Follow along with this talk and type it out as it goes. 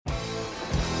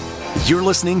You're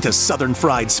listening to Southern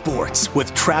Fried Sports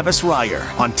with Travis Reier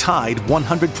on Tide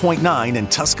 100.9 in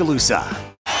Tuscaloosa.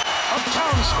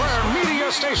 Uptown Square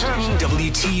Media Station.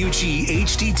 WTUG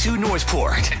HD2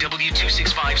 Northport.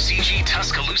 W265CG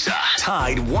Tuscaloosa.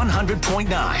 Tide 100.9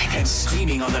 and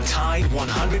streaming on the Tide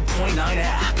 100.9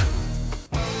 app.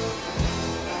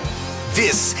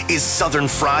 This is Southern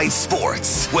Fried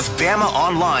Sports with Bama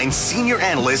Online senior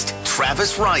analyst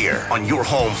Travis Reier on your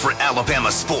home for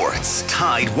Alabama sports.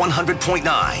 Tide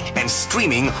 100.9 and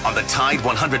streaming on the Tide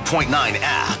 100.9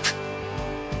 app.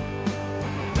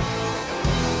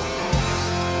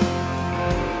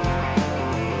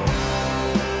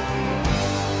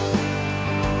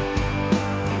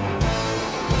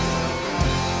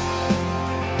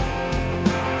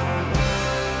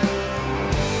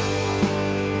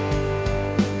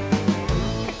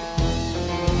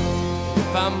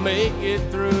 If I make it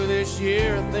through this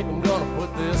year, I think I'm gonna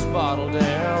put this bottle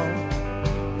down.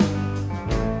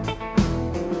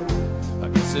 I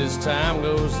guess as time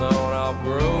goes on, I'll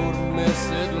grow to miss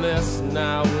it less than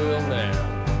I will now.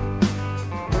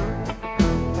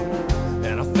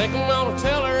 And I think I'm gonna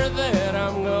tell her that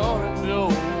I'm gonna go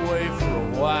away for a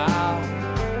while,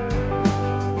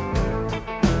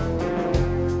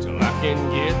 till I can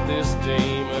get this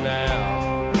demon out.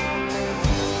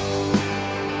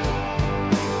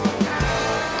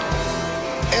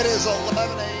 It is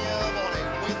 11 a.m. on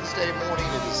a Wednesday morning.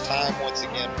 It is time once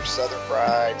again for Southern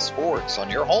Fried Sports on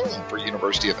your home for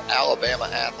University of Alabama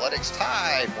Athletics.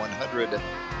 Tide 100.9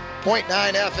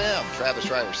 FM. Travis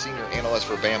Reier, senior analyst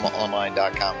for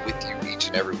BamaOnline.com, with you each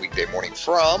and every weekday morning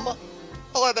from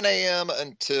 11 a.m.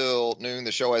 until noon.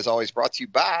 The show, as always, brought to you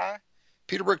by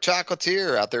Peterbrook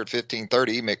Chocolatier out there at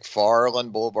 1530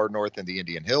 McFarland Boulevard North in the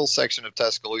Indian Hills section of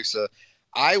Tuscaloosa.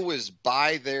 I was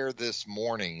by there this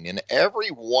morning, and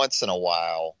every once in a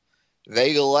while,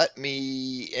 they let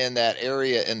me in that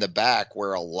area in the back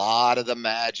where a lot of the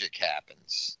magic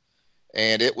happens.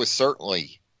 And it was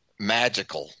certainly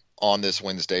magical on this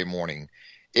Wednesday morning.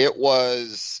 It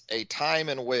was a time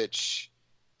in which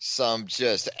some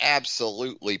just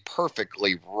absolutely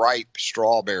perfectly ripe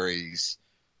strawberries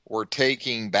were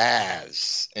taking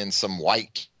baths in some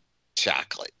white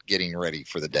chocolate, getting ready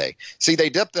for the day. See, they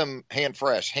dip them hand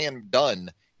fresh, hand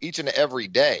done each and every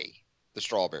day, the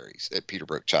strawberries at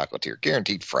Peterbrook Chocolatier.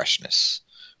 Guaranteed freshness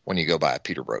when you go by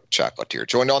Peterbrook Chocolatier.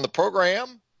 Joined on the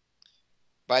program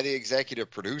by the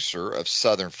executive producer of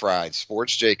Southern Fried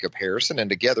Sports, Jacob Harrison, and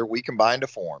together we combine to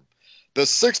form the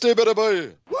 60-bit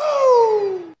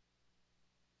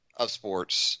of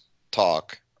sports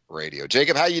talk radio.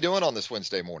 Jacob, how you doing on this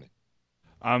Wednesday morning?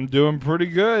 I'm doing pretty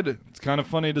good. It's kind of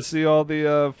funny to see all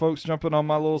the folks jumping on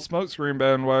my little smokescreen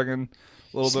bandwagon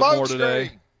a little bit more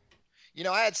today. You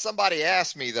know, I had somebody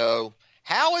ask me, though,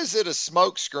 how is it a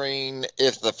smokescreen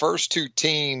if the first two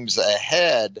teams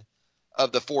ahead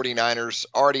of the 49ers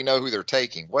already know who they're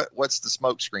taking? What's the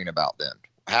smokescreen about then?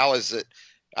 How is it?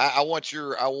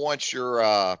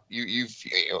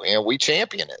 We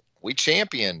champion it. We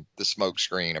champion the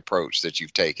smokescreen approach that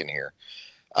you've taken here.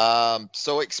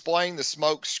 So explain the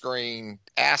smoke screen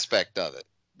aspect of it,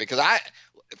 because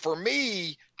for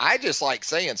me, I just like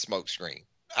saying smoke screen.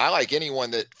 I like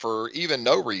anyone that for even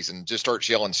no reason just starts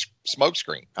yelling smoke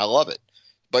screen. I love it,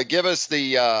 but give us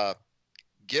the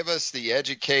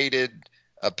educated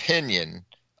opinion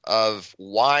of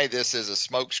why this is a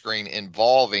smoke screen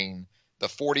involving the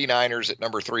 49ers at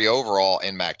number 3 overall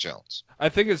and Mac Jones. I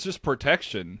think it's just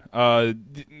protection.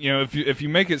 If you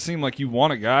make it seem like you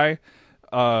want a guy,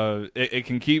 it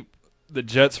can keep the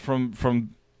Jets from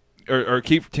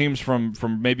keep teams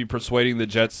from maybe persuading the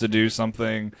Jets to do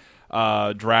something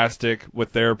drastic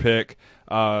with their pick,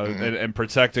 and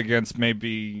protect against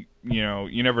maybe,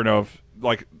 you never know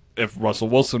if Russell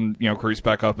Wilson, creeps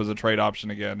back up as a trade option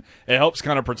again. It helps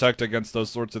kind of protect against those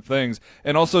sorts of things.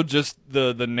 And also just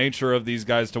the nature of these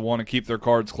guys to want to keep their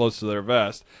cards close to their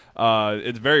vest.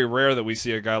 It's very rare that we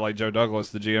see a guy like Joe Douglas,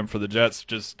 the GM for the Jets,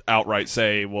 just outright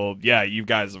say, well, yeah, you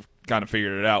guys have kind of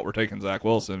figured it out. We're taking Zach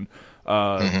Wilson.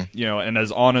 And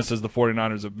as honest as the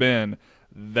 49ers have been,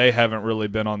 they haven't really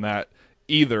been on that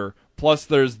either. Plus,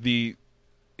 there's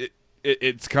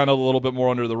it's kind of a little bit more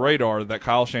under the radar that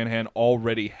Kyle Shanahan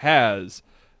already has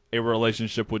a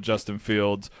relationship with Justin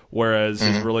Fields, whereas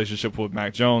his relationship with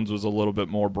Mac Jones was a little bit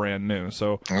more brand new.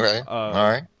 So, all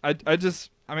right. I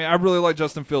really like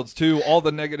Justin Fields too. All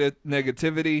the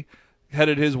negativity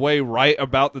headed his way right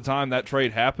about the time that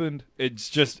trade happened.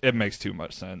 It makes too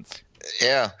much sense.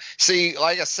 Yeah. See,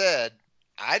 like I said,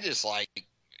 I just like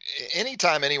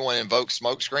anytime anyone invokes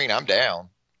smokescreen, I'm down.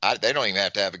 They don't even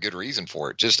have to have a good reason for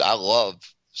it. Just I love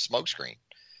smokescreen.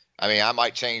 I mean, I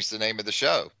might change the name of the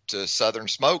show to Southern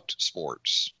Smoked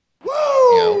Sports.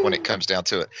 You know, when it comes down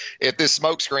to it. If this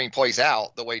smoke screen plays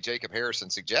out the way Jacob Harrison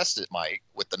suggests it might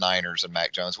with the Niners and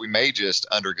Mac Jones, we may just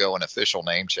undergo an official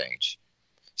name change.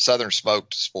 Southern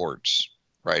Smoked Sports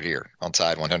right here on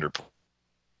Tide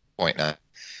 100.9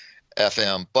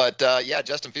 FM. But, yeah,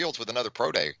 Justin Fields with another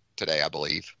pro day today, I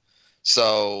believe.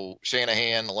 So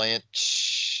Shanahan,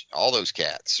 Lynch, all those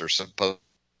cats are supposed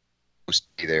to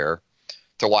be there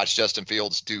to watch Justin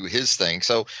Fields do his thing.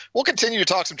 So we'll continue to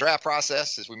talk some draft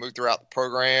process as we move throughout the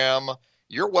program.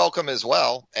 You're welcome as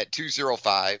well at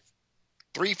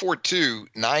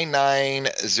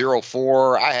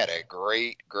 205-342-9904. I had a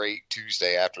great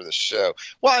Tuesday after the show.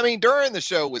 Well, I mean, during the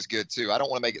show was good too. I don't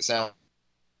want to make it sound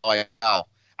like, oh,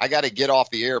 I got to get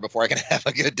off the air before I can have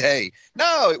a good day.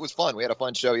 No, it was fun. We had a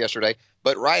fun show yesterday.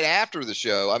 But right after the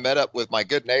show, I met up with my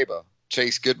good neighbor,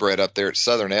 Chase Goodbread, up there at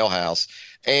Southern Ale House.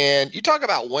 And you talk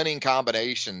about winning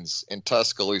combinations in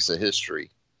Tuscaloosa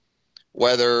history,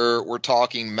 whether we're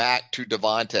talking Mac to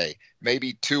Devontae,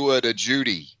 maybe Tua to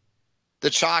Judy,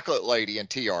 the chocolate lady and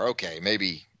TR. Okay,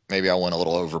 maybe I went a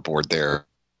little overboard there,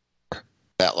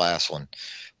 that last one.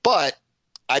 But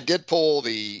I did pull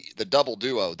the double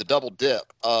duo, the double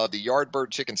dip of the Yardbird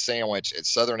chicken sandwich at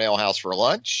Southern Ale House for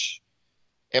lunch.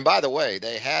 And by the way,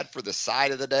 they had for the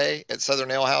side of the day at Southern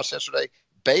Ale House yesterday,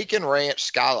 bacon ranch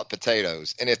scallop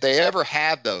potatoes. And if they ever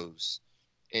have those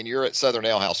and you're at Southern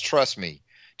Ale House, trust me,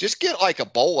 just get like a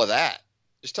bowl of that.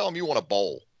 Just tell them you want a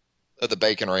bowl of the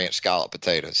bacon ranch scallop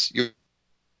potatoes.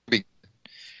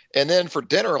 And then for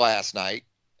dinner last night,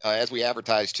 as we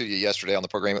advertised to you yesterday on the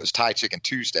program, it was Thai Chicken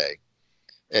Tuesday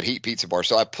at Heat Pizza Bar.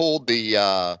 So I pulled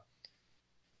the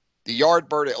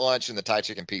Yardbird at lunch and the Thai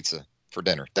Chicken Pizza for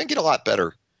dinner. Didn't get a lot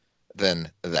better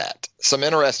than that. Some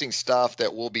interesting stuff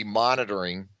that we'll be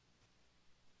monitoring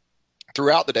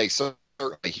throughout the day, certainly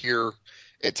here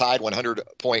at Tide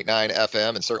 100.9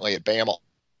 FM and certainly at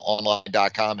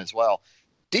BamaOnline.com as well.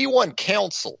 D1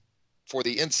 Council for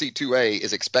the NC2A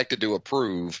is expected to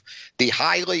approve the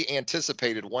highly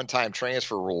anticipated one-time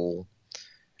transfer rule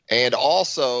and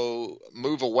also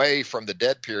move away from the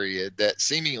dead period that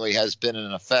seemingly has been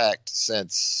in effect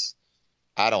since,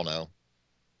 I don't know,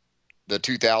 the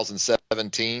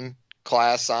 2017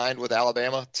 class signed with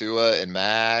Alabama, Tua and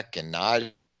Mac and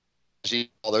Najee,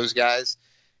 all those guys.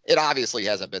 It obviously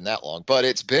hasn't been that long, but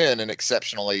it's been an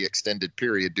exceptionally extended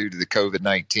period due to the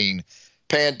COVID-19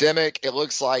 pandemic. It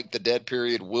looks like the dead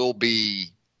period will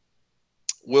be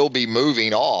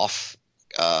moving off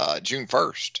June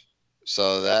 1st.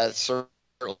 So that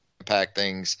certainly impact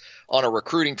things on a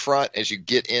recruiting front as you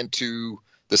get into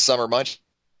the summer months.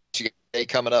 You got a day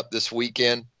coming up this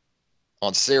weekend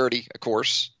on Saturday, of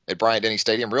course, at Bryant-Denny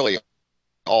Stadium, really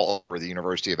all over the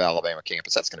University of Alabama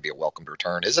campus. That's going to be a welcomed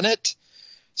return, isn't it?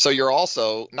 So you're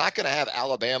also not going to have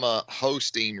Alabama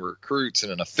hosting recruits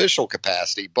in an official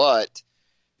capacity, but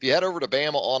if you head over to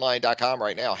BamaOnline.com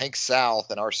right now, Hank South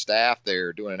and our staff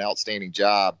there doing an outstanding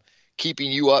job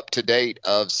keeping you up to date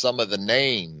of some of the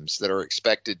names that are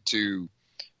expected to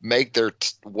make their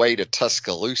way to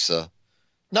Tuscaloosa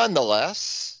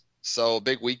nonetheless. So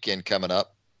big weekend coming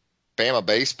up. Bama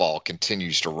baseball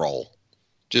continues to roll.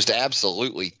 Just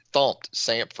absolutely thumped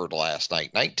Samford last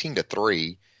night,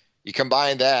 19-3. You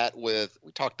combine that with,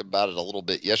 we talked about it a little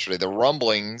bit yesterday, the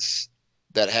rumblings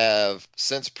that have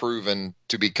since come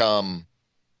to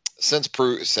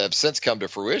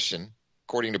fruition,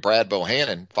 according to Brad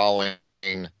Bohannon, following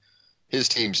his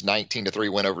team's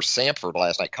 19-3 win over Samford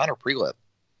last night. Connor Prelip,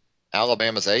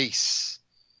 Alabama's ace,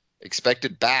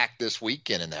 expected back this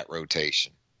weekend in that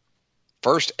rotation.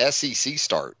 First SEC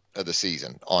start of the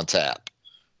season on tap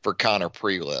for Connor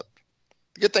Prelip.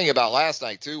 The good thing about last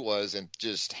night, too, was in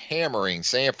just hammering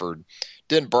Samford,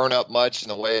 didn't burn up much in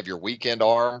the way of your weekend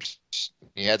arms.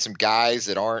 You had some guys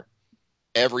that aren't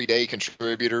everyday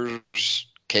contributors.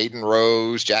 Caden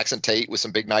Rose, Jackson Tate with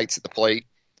some big nights at the plate.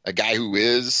 A guy who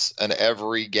is an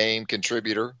every game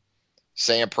contributor.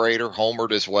 Sam Prater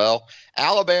homered as well.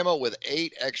 Alabama with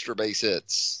 8 extra base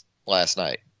hits last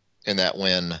night in that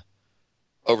win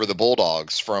over the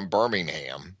Bulldogs from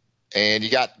Birmingham. And you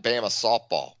got Bama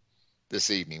softball this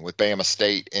evening with Bama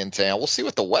State in town. We'll see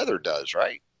what the weather does,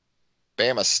 right?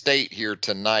 Bama State here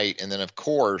tonight. And then, of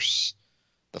course,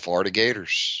 the Florida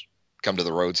Gators come to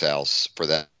the Rhodes House for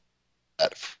that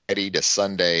Friday to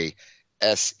Sunday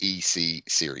SEC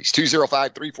series.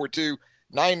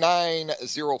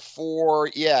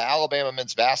 205-342-9904. Yeah, Alabama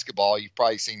men's basketball. You've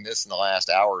probably seen this in the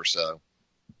last hour or so.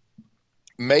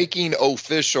 Making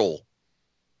official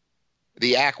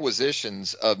the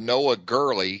acquisitions of Noah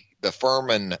Gurley, the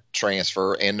Furman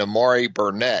transfer, and Namari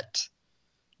Burnett,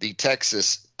 the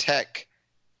Texas tech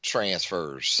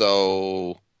transfers.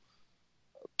 So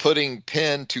putting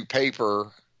pen to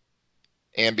paper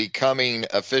and becoming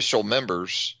official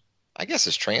members, I guess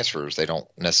as transfers, they don't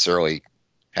necessarily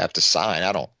have to sign.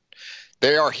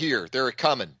 They are here. They're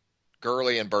coming.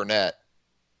 Gurley and Burnett.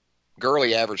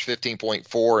 Gurley averaged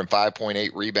 15.4 and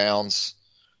 5.8 rebounds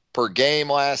per game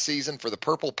last season for the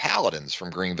Purple Paladins from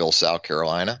Greenville, South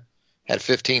Carolina. Had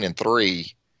 15 and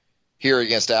 3 here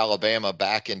against Alabama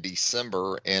back in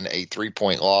December in a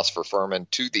 3-point loss for Furman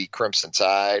to the Crimson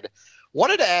Tide.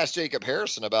 Wanted to ask Jacob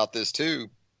Harrison about this too.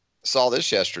 Saw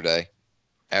this yesterday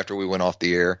after we went off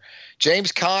the air.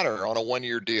 James Conner on a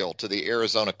 1-year deal to the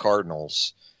Arizona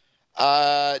Cardinals.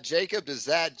 Jacob, does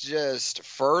that just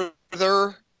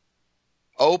further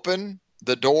open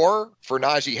the door for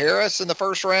Najee Harris in the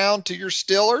first round to your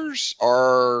Steelers,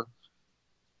 or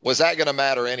was that going to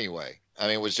matter anyway? I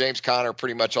mean, was James Conner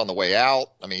pretty much on the way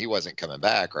out? I mean, he wasn't coming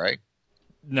back, right?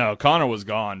 No, Conner was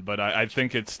gone, but I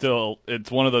think it's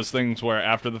one of those things where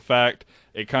after the fact,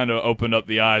 it kind of opened up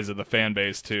the eyes of the fan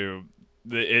base to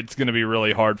it's going to be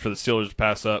really hard for the Steelers to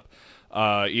pass up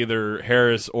either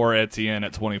Harris or Etienne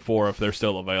at 24 if they're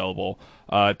still available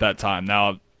at that time.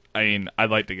 Now, I mean, I'd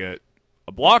like to get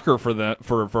a blocker for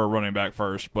a running back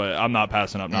first, but I'm not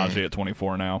passing up Najee at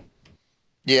 24 now.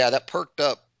 Yeah, that perked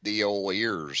up the old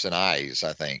ears and eyes,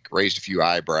 I think. Raised a few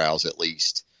eyebrows at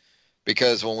least.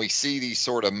 Because when we see these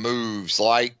sort of moves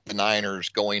like the Niners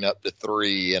going up to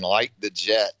 3 and like the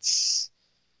Jets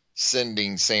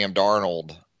sending Sam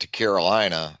Darnold to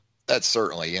Carolina, that's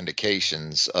certainly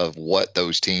indications of what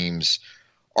those teams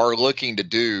are looking to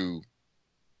do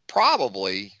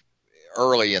probably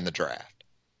early in the draft.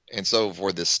 And so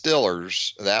for the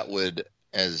Steelers, that would,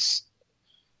 as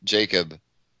Jacob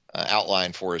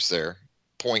outlined for us there,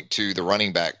 point to the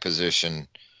running back position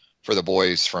for the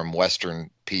boys from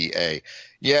Western PA.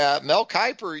 Yeah, Mel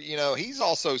Kiper, he's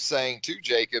also saying too,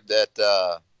 Jacob,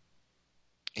 that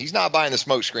he's not buying the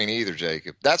smoke screen either,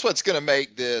 Jacob. That's what's going to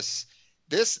make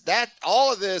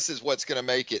all of this is what's going to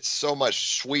make it so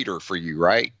much sweeter for you,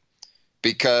 right?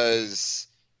 Because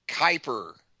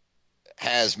Kiper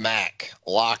has Mac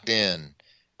locked in.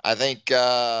 I think,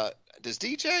 does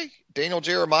Daniel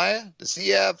Jeremiah, does he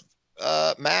have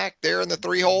Mac there in the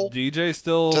 3-hole? DJ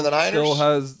still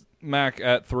has Mac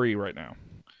at 3 right now.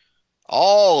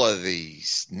 All of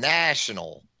these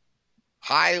national,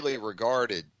 highly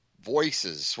regarded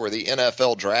voices where the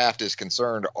NFL draft is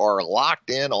concerned are locked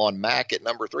in on Mac at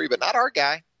number 3, but not our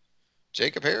guy.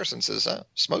 Jacob Harrison says,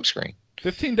 smokescreen.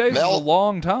 15 days is a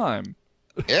long time.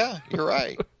 Yeah, you're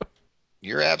right.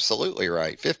 You're absolutely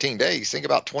right. 15 days. Think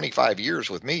about 25 years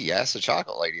with me. Ask the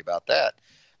chocolate lady about that.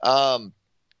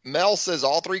 Mel says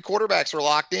all 3 quarterbacks are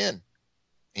locked in.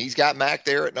 He's got Mac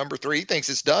there at number 3. He thinks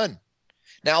it's done.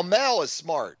 Now, Mel is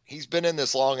smart. He's been in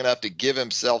this long enough to give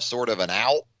himself sort of an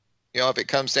out, if it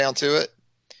comes down to it.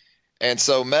 And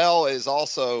so Mel is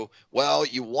also,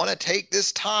 you want to take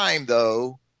this time,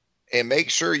 though, and make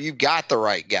sure you got the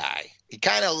right guy. He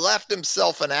kind of left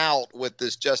himself an out with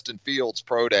this Justin Fields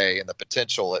pro day and the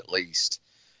potential, at least,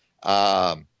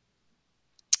 for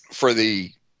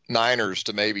the Niners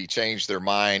to maybe change their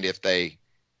mind if they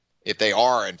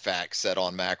are, in fact, set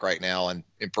on Mac right now and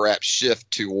perhaps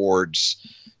shift towards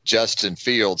Justin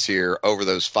Fields here over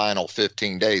those final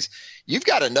 15 days. You've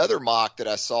got another mock that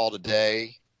I saw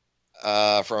today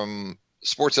from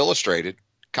Sports Illustrated,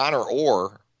 Connor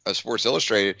Orr of Sports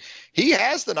Illustrated. He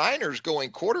has the Niners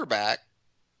going quarterback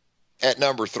at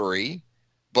number 3,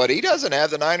 but he doesn't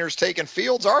have the Niners taking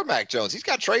Fields or Mac Jones. He's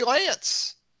got Trey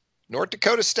Lance, North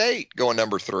Dakota State, going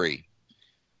number 3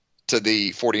 to the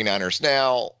 49ers.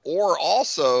 Now, Orr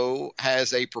also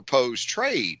has a proposed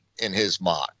trade in his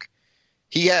mock.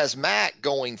 He has Mac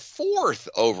going 4th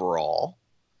overall,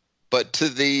 but to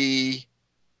the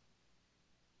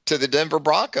Denver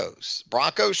Broncos.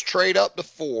 Broncos trade up to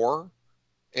 4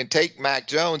 and take Mac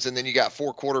Jones, and then you got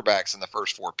 4 quarterbacks in the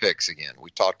first 4 picks again.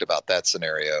 We talked about that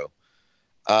scenario.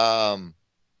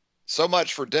 So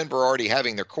much for Denver already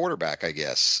having their quarterback, I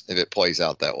guess, if it plays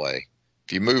out that way.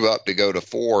 If you move up to go to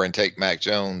 4 and take Mac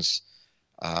Jones,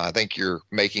 I think you're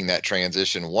making that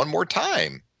transition one more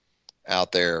time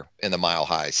out there in the Mile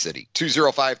High City.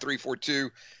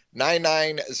 205-342-9904.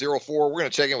 We're going to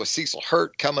check in with Cecil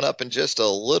Hurt coming up in just a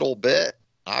little bit.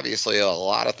 Obviously, a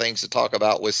lot of things to talk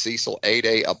about with Cecil.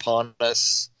 A-Day upon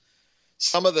us.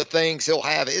 Some of the things he'll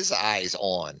have his eyes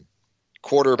on.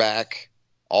 Quarterback,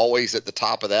 always at the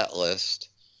top of that list.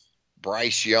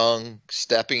 Bryce Young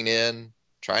stepping in,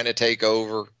 trying to take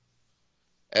over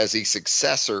as the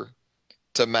successor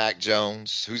to Mac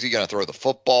Jones. Who's he going to throw the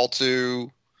football to?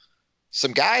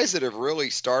 some guys that have really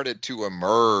started to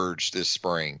emerge this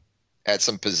spring at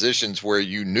some positions where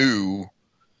you knew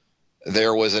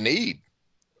there was a need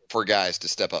for guys to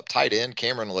step up. Tight end,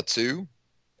 Cameron Latou,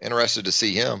 interested to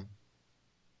see him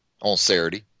on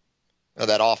Saturday. Now,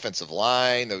 that offensive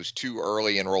line, those two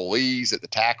early enrollees at the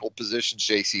tackle position,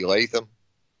 J.C. Latham,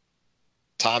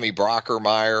 Tommy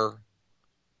Brockermeyer,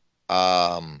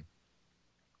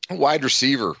 wide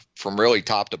receiver from really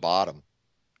top to bottom.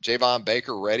 Javon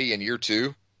Baker ready in year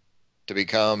 2 to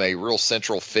become a real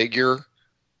central figure.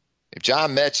 If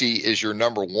John Mechie is your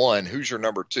number 1, who's your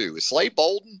number 2? Is Slade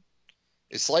Bolden?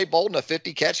 Is Slade Bolden a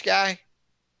 50-catch guy?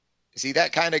 Is he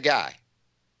that kind of guy?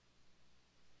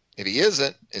 If he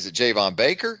isn't, is it Javon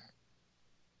Baker?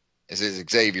 Is it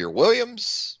Xavier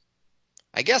Williams?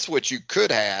 I guess what you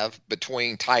could have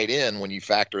between tight end, when you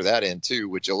factor that in too,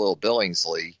 with Jaleel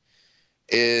Billingsley,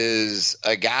 is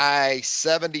a guy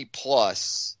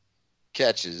 70-plus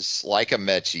catches like a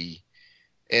Mechie,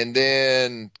 and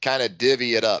then kind of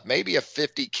divvy it up. Maybe a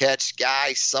 50-catch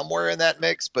guy somewhere in that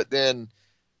mix, but then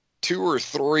 2 or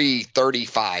 3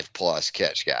 35-plus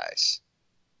catch guys.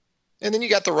 And then you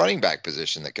got the running back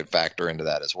position that could factor into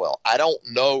that as well. I don't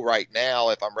know right now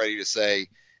if I'm ready to say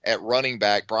at running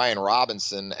back, Brian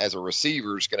Robinson as a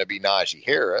receiver is going to be Najee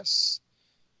Harris.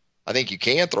 I think you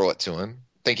can throw it to him.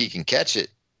 I think he can catch it.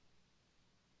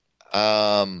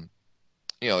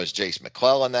 Is Jace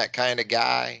McClellan that kind of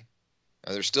guy?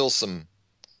 There's still some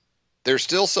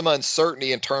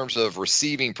uncertainty in terms of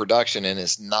receiving production, and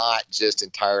it's not just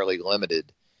entirely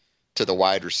limited to the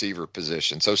wide receiver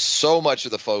position. So much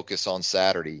of the focus on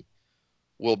Saturday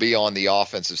will be on the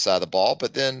offensive side of the ball,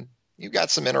 but then you've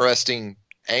got some interesting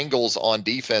angles on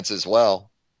defense as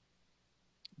well.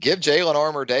 Give Jalen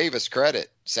Armour-Davis credit.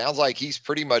 Sounds like he's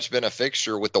pretty much been a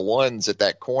fixture with the ones at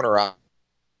that corner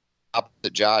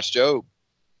opposite Josh Jobe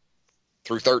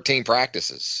through 13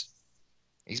 practices.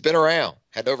 He's been around,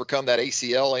 had to overcome that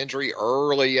ACL injury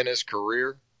early in his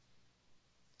career.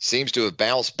 Seems to have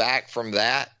bounced back from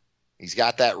that. He's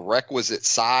got that requisite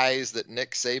size that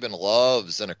Nick Saban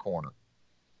loves in a corner.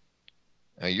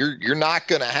 Now, you're not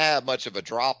going to have much of a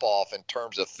drop-off in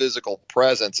terms of physical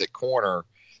presence at corner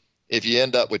if you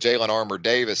end up with Jalen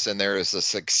Armour-Davis in there as a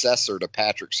successor to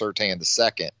Patrick Surtain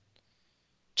II.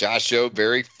 Josh Jobe,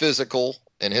 very physical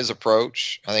in his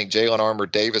approach. I think Jalen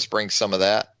Armour-Davis brings some of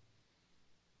that.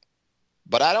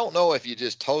 But I don't know if you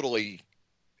just totally,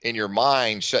 in your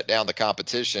mind, shut down the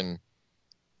competition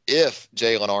if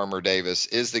Jalen Armour-Davis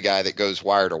is the guy that goes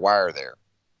wire to wire there.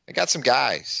 They got some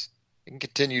guys that can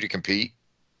continue to compete.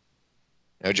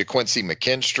 JaQuincy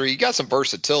McKinstry. You got some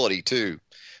versatility, too,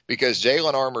 because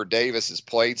Jalen Armour-Davis has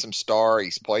played some star.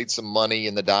 He's played some money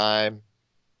in the dime.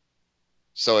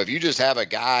 So if you just have a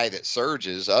guy that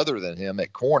surges other than him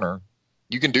at corner,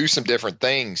 you can do some different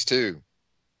things, too,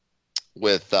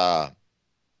 with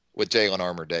Jalen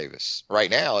Armour-Davis. Right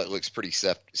now, it looks pretty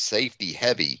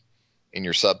safety-heavy in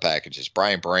your sub-packages.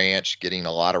 Brian Branch getting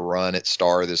a lot of run at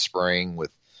star this spring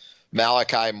with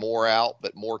Malachi Moore out,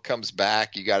 but Moore comes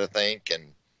back, you got to think,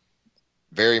 and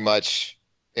very much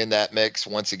in that mix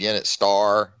once again at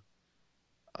star.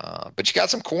 But you got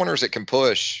some corners that can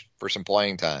push for some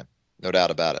playing time, no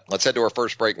doubt about it. Let's head to our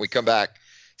first break. When we come back,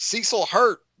 Cecil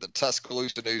Hurt, the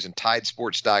Tuscaloosa News and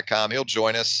TideSports.com. He'll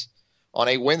join us on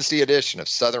a Wednesday edition of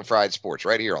Southern Fried Sports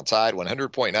right here on Tide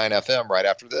 100.9 FM right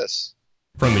after this.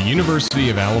 From the University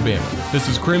of Alabama, this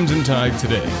is Crimson Tide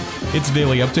Today. It's a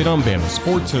daily update on Bama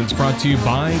sports, and it's brought to you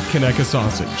by Conecuh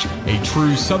Sausage, a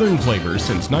true Southern flavor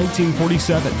since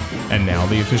 1947, and now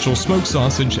the official smoked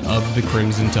sausage of the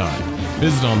Crimson Tide.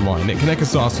 Visit online at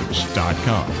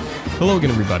ConecuhSausage.com. Hello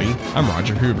again, everybody. I'm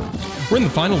Roger Hoover. We're in the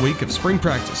final week of spring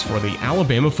practice for the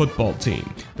Alabama football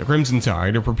team. The Crimson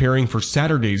Tide are preparing for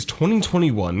Saturday's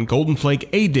 2021 Golden Flake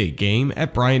A-Day game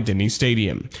at Bryant-Denny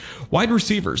Stadium. Wide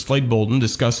receiver Slade Bolden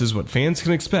discusses what fans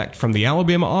can expect from the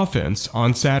Alabama offense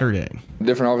on Saturday.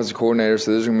 Different offensive coordinators,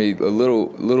 so there's going to be a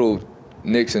little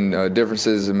nicks and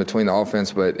differences in between the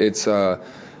offense, but it's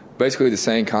basically the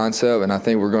same concept, and I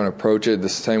think we're going to approach it the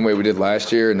same way we did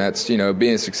last year, and that's,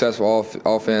 being a successful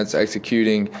offense,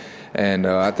 executing, and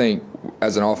I think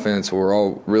as an offense, we're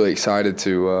all really excited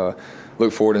to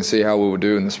look forward and see how we will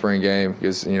do in the spring game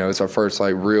because, it's our first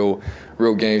real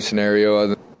game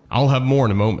scenario. I'll have more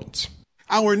in a moment.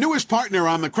 Our newest partner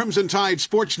on the Crimson Tide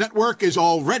Sports Network is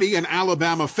already an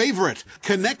Alabama favorite.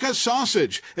 Conecuh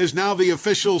Sausage is now the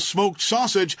official smoked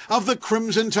sausage of the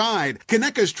Crimson Tide.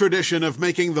 Conecuh's tradition of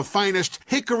making the finest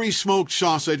hickory smoked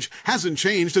sausage hasn't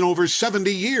changed in over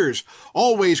 70 years.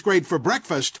 Always great for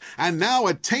breakfast, and now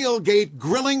a tailgate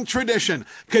grilling tradition.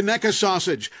 Conecuh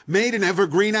Sausage, made in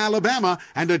Evergreen, Alabama,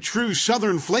 and a true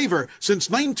Southern flavor since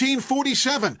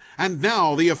 1947, and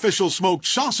now the official smoked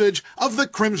sausage of the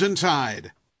Crimson Tide.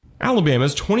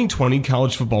 Alabama's 2020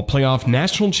 College Football Playoff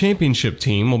National Championship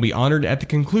team will be honored at the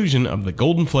conclusion of the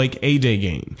Golden Flake A-Day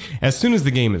game. As soon as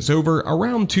the game is over,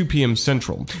 around 2 p.m.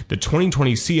 Central, the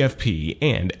 2020 CFP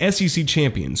and SEC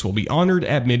champions will be honored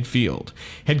at midfield.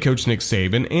 Head coach Nick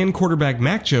Saban and quarterback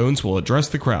Mac Jones will address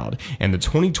the crowd, and the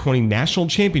 2020 National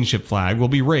Championship flag will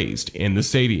be raised in the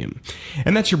stadium.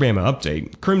 And that's your Bama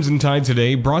update. Crimson Tide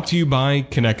Today brought to you by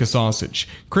Conecuh Sausage.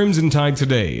 Crimson Tide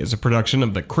Today is a production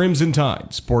of the Crimson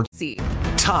Tide Sports.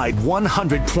 Tide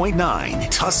 100.9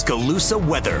 Tuscaloosa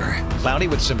weather. Cloudy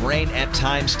with some rain at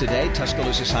times today.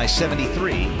 Tuscaloosa's high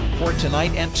 73. For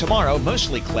tonight and tomorrow,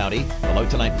 mostly cloudy. The low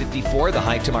tonight 54. The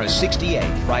high tomorrow 68.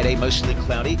 Friday, mostly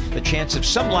cloudy. The chance of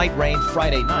some light rain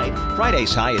Friday night.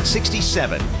 Friday's high at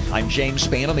 67. I'm James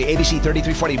Spain on the ABC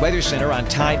 3340 Weather Center on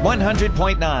Tide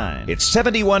 100.9. It's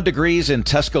 71 degrees in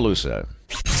Tuscaloosa.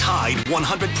 Tide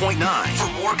 100.9.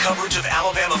 For more coverage of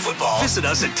Alabama football, visit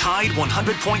us at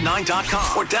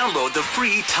Tide100.9.com or download the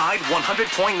free Tide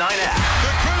 100.9 app.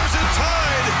 The Crimson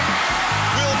Tide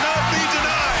will not be denied.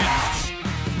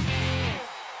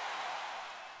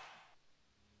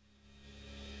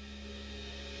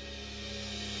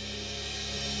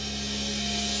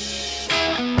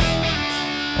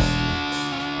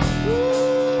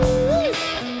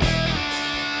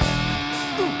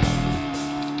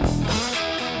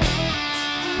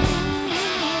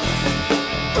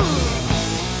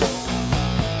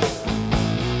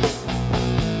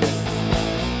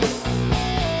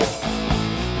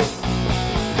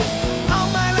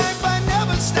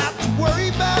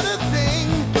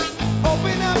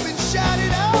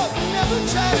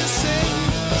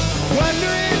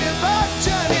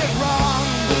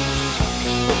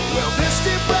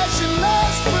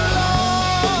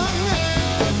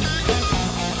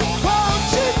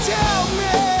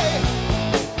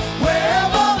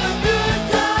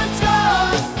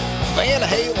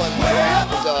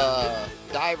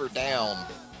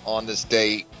 On this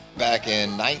date back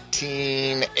in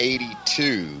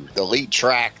 1982, the lead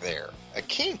track there, a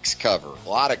Kinks cover, a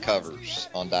lot of covers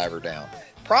on Diver Down.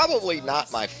 Probably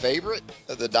not my favorite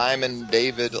of the Diamond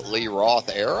David Lee Roth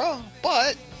era,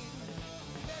 but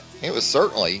it was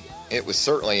certainly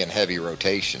in heavy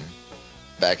rotation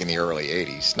back in the early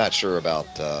 80s. Not sure about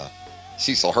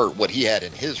Cecil Hurt, what he had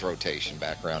in his rotation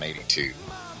back around 82.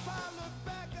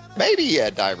 Maybe he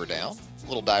had Diver Down, a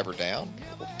little Diver Down,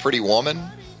 Pretty Woman.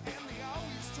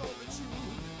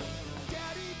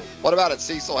 What about it,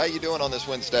 Cecil? How you doing on this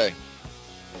Wednesday?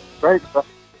 Great. How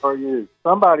are you?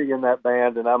 Somebody in that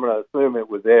band, and I'm going to assume it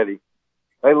was Eddie.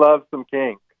 They love some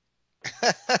Kinks.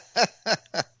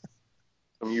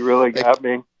 You really got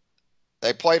me.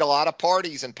 They played a lot of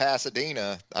parties in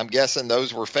Pasadena. I'm guessing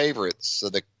those were favorites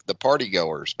of the party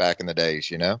goers back in the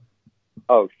days, you know?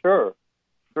 Oh, sure.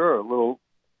 Sure. A little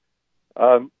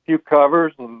few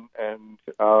covers and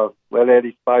let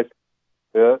Eddie Spice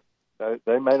do it.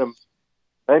 They made them.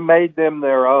 They made them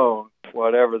their own,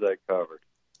 whatever they covered.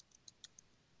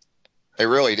 They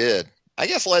really did. I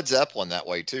guess Led Zeppelin that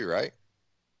way too, right?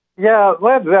 Yeah,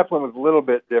 Led Zeppelin was a little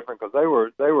bit different because they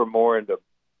were more into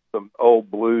some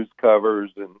old blues covers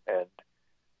and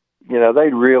you know,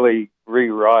 they'd really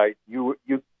rewrite. You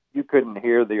couldn't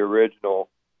hear the original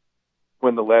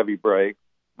When the Levee Breaks,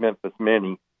 Memphis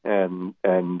Minnie, and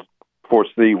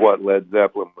foresee what Led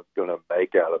Zeppelin was going to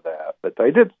make out of that. But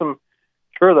they did some.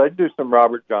 Sure, they'd do some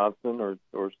Robert Johnson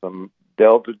or some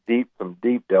deep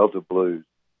Delta blues.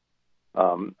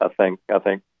 I think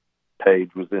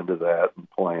Page was into that and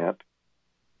Plant.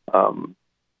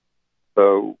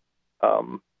 So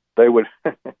they would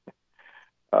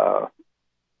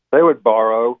they would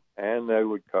borrow and they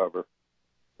would cover.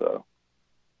 So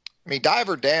I mean,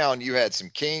 Diver Down, you had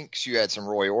some Kinks, you had some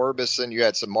Roy Orbison, you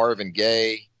had some Marvin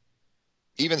Gaye,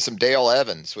 even some Dale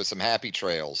Evans with some Happy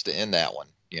Trails to end that one.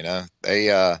 You know, they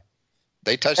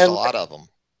touched a lot of them,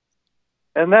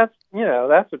 and that's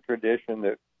a tradition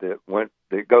that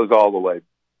goes all the way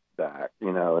back.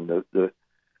 You know, and the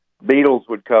Beatles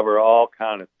would cover all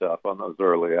kind of stuff on those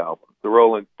early albums. The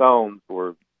Rolling Stones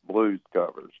were blues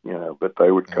covers, you know, but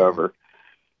they would cover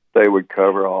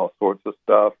all sorts of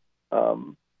stuff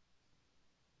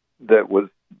that was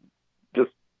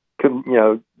just, you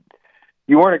know,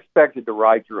 you weren't expected to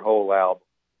write your whole album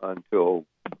until,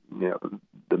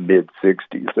 the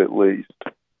mid-'60s at least.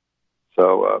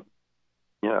 So,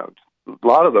 a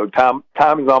lot of those, Time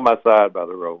Is on My Side by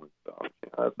the Rolling Stones.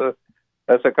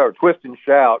 That's a cover. Twist and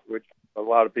Shout, which a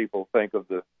lot of people think of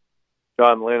the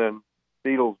John Lennon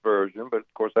Beatles version, but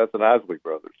of course that's an Isley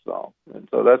Brothers song. And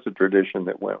so that's a tradition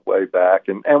that went way back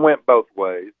and went both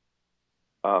ways.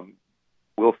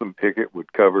 Wilson Pickett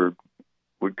would cover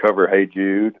Hey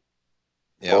Jude.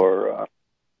 Yep. Or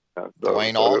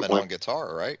Duane Allman on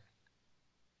guitar, right?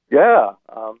 Yeah.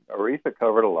 Aretha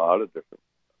covered a lot of different.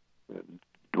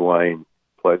 Duane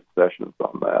played sessions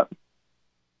on that.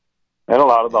 And a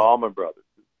lot of the Allman Brothers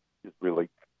is really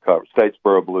covered.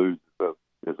 Statesboro Blues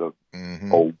is a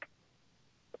old.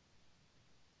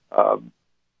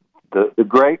 The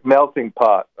great melting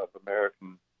pot of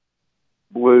American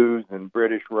blues and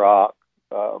British rock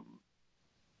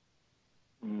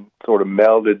sort of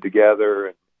melded together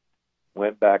and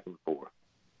went back and forth.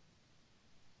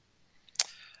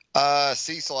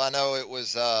 Cecil, I know it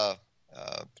was but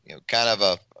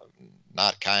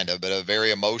a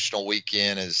very emotional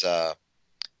weekend as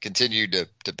continued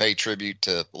to pay tribute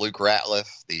to Luke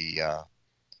Ratliff, the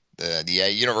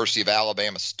University of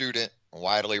Alabama student,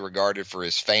 widely regarded for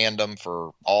his fandom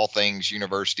for all things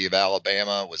University of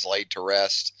Alabama, was laid to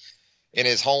rest in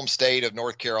his home state of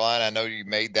North Carolina. I know you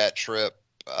made that trip,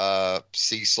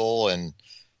 Cecil, and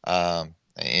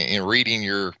in reading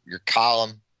your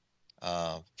column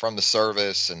from the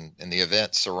service and the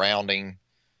events surrounding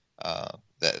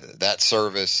that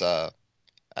service, I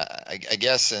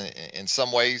guess in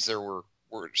some ways there were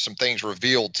some things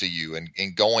revealed to you,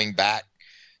 and going back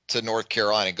to North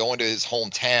Carolina, going to his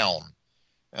hometown.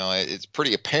 It's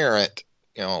pretty apparent,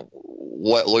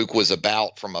 what Luke was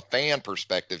about from a fan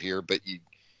perspective here, but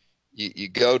you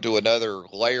go to another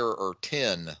layer or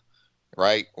 10,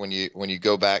 right? When you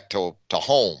go back to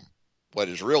home, what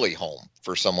is really home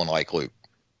for someone like Luke.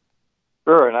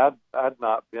 Sure, and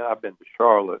I've been to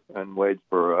Charlotte, and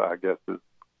Wadesboro, I guess, is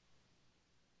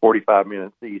 45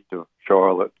 minutes east of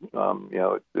Charlotte.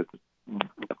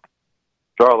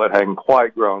 Charlotte hadn't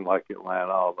quite grown like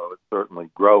Atlanta, although it's certainly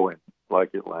growing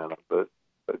like Atlanta. But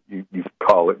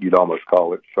you'd almost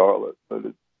call it Charlotte.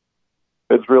 But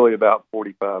it's really about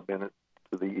 45 minutes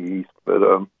to the east. But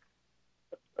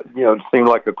it seemed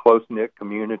like a close knit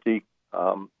community,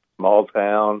 small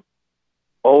town,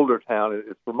 older town.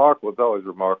 It's remarkable. It's always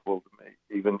remarkable to me,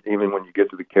 even when you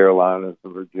get to the Carolinas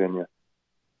and Virginia,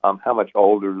 how much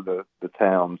older the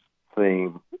towns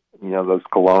seem. Those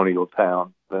colonial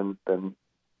towns than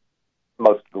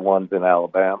most of the ones in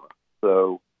Alabama.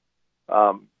 So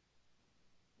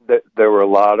there were a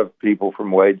lot of people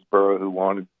from Wadesboro who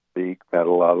wanted to speak. Met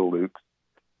a lot of Luke's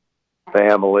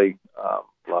family. A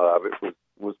lot of it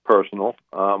was personal,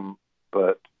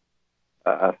 but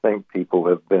I think people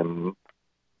have been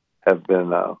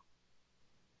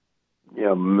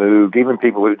moved. Even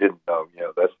people who didn't know.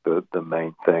 That's the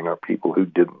main thing. Are people who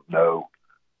didn't know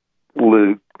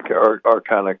Luke are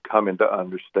kind of coming to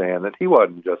understand that he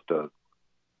wasn't just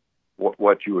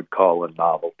what you would call a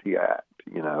novelty act,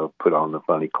 put on the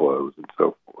funny clothes and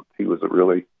so forth. He was a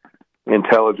really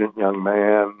intelligent young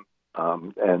man,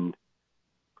 and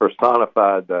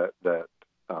personified that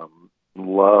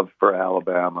love for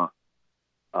Alabama,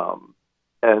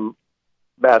 and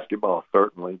basketball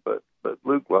certainly, but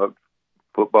Luke loved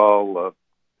football, loved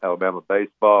Alabama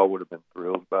baseball, would have been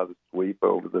thrilled by the sweep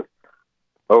over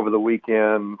the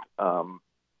weekend.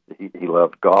 He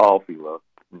loved golf, he loved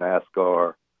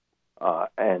NASCAR,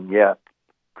 and yet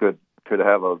could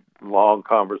have a long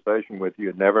conversation with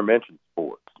you and never mention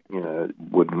sports. It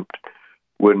wouldn't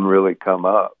really come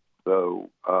up. So,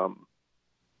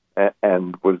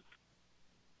 and was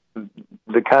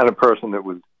the kind of person that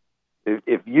was,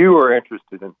 if you were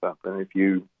interested in something, if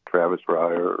you, Travis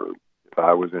Reier, or if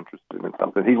I was interested in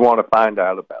something, he'd want to find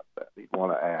out about that. He'd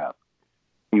want to ask.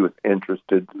 He was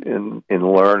interested in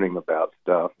learning about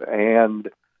stuff and,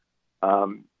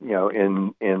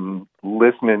 in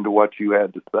listening to what you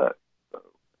had to say. So,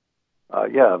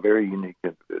 a very unique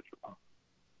individual.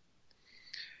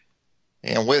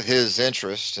 And with his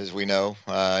interest, as we know,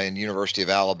 in University of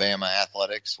Alabama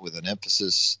athletics, with an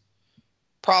emphasis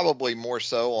probably more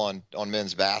so on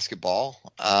men's basketball,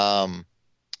 I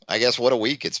guess what a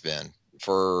week it's been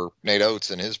for Nate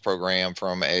Oates and his program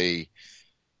from a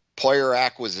player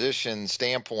acquisition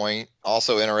standpoint.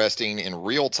 Also interesting in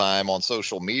real time on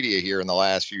social media here in the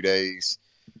last few days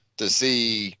to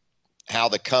see how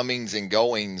the comings and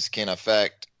goings can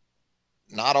affect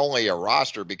not only a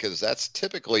roster, because that's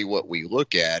typically what we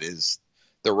look at is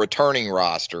the returning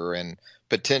roster,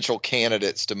 potential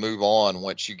candidates to move on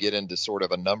once you get into sort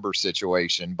of a number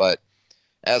situation. But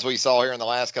as we saw here in the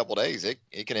last couple of days, it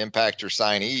can impact your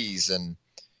signees, and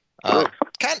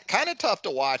kind of tough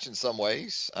to watch in some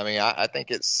ways. I mean, I think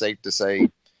it's safe to say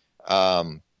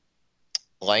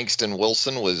Langston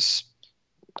Wilson was,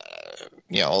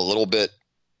 a little bit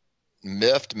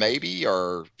miffed maybe,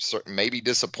 or maybe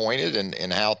disappointed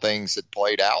in how things had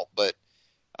played out. But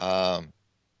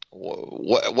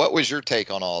what was your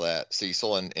take on all that,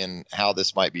 Cecil, and how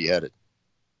this might be headed?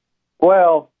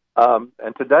 Well,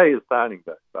 and today is signing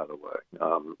day, by the way.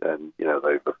 And,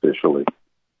 they've officially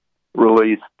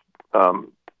released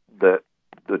that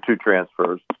the two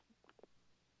transfers,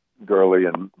 Gurley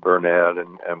and Burnett,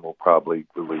 and we'll probably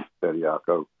release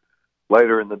Bediako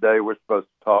later in the day. We're supposed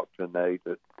to talk to Nate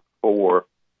at 4.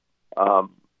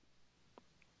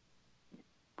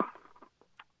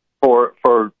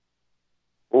 For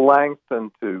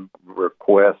Langston to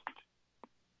request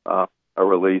a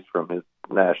release from his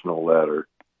national letter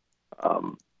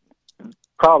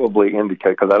probably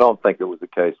indicate, because I don't think it was a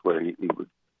case where he was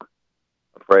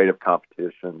afraid of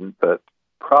competition, but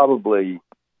probably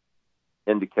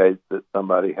indicates that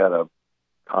somebody had a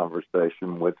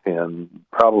conversation with him,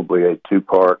 probably a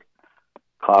two-part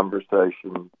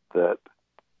conversation that,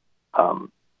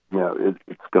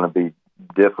 it's going to be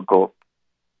difficult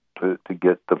to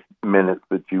get the minutes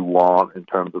that you want in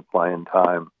terms of playing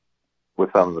time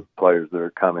with some of the players that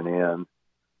are coming in.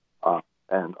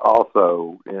 And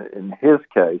also, in his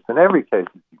case, in every case,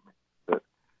 but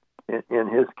in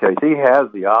his case, he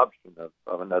has the option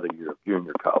of another year of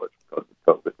junior college because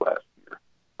of COVID last year.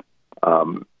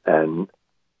 And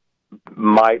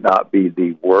might not be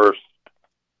the worst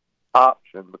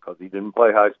option because he didn't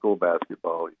play high school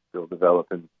basketball. He's still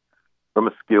developing from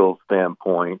a skills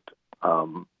standpoint.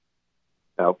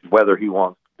 Now, whether he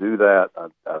wants to do that,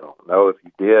 I don't know. If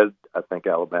he did, I think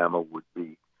Alabama would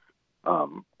be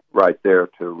right there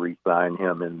to re-sign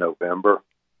him in November.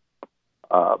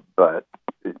 But,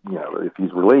 if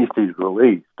he's released, he's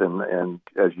released. And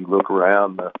as you look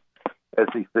around the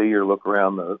SEC or look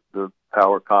around the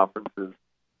power conferences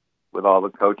with all the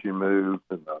coaching moves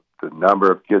and the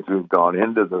number of kids who've gone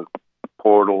into the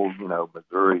portal,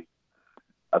 Missouri,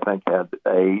 I think, had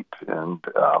 8, and,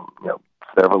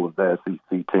 several of the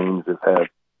SEC teams have had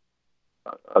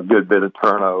a good bit of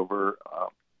turnover.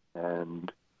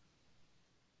 And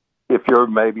if you're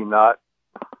maybe not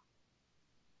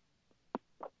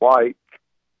quite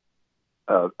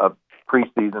a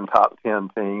preseason top 10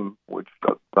 team, which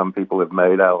some people have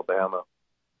made Alabama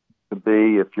to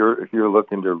be, if you're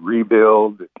looking to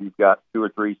rebuild, if you've got 2 or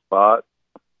 3 spots,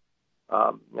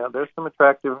 there's some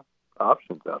attractive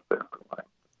options out there for Lang.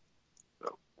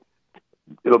 So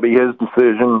it'll be his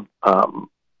decision,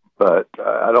 but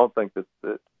I don't think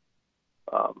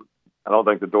I don't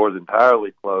think the door's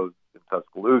entirely closed in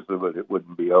Tuscaloosa, but it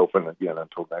wouldn't be open again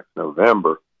until next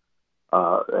November.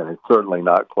 And it's certainly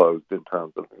not closed in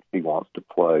terms of if he wants to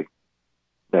play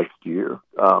next year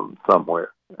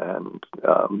somewhere. And,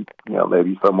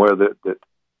 maybe somewhere that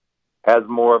has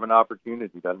more of an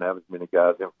opportunity, doesn't have as many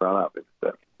guys in front of it.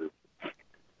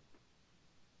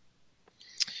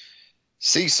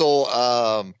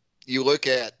 Cecil, you look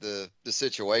at the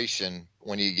situation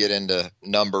when you get into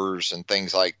numbers and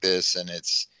things like this, and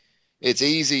it's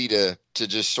easy to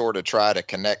just sort of try to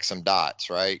connect some dots,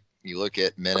 right? You look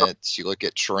at minutes, you look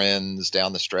at trends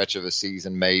down the stretch of a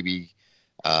season, maybe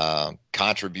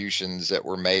contributions that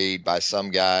were made by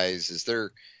some guys. Is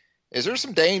there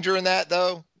some danger in that,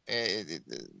 though,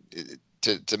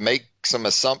 to make some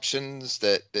assumptions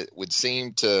that would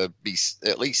seem to be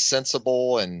at least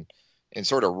sensible and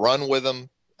sort of run with them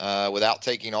without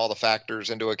taking all the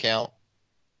factors into account?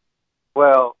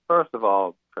 Well, first of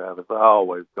all, Travis, I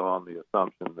always go on the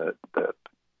assumption that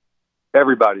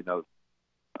everybody knows,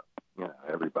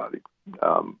 everybody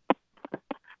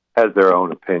has their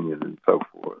own opinion and so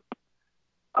forth.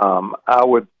 I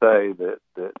would say that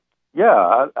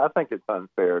I think it's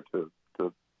unfair to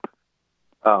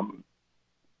some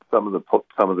of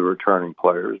the returning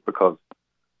players because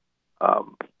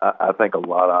I think a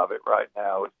lot of it right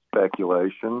now is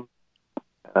speculation.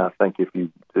 And I think if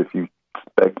you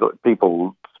speculate,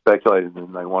 people speculating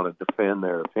and they want to defend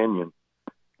their opinion,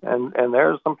 and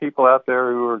there's some people out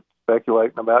there who are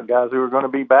speculating about guys who are going to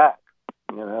be back,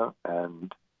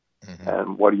 and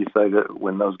what do you say to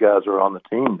when those guys are on the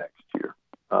team next year?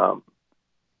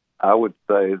 I would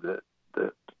say that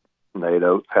Nate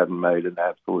Oates hadn't made an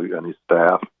absolute, and his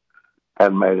staff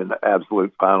hadn't made an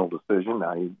absolute final decision.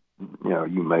 Now,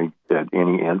 you may at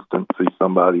any instant see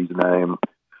somebody's name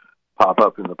pop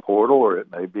up in the portal, or it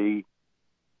may be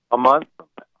a month from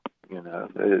now.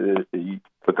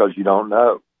 because you don't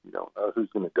know. You don't know who's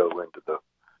going to go into the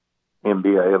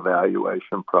NBA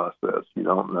evaluation process. You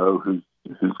don't know who's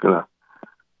going to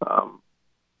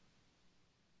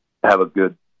have a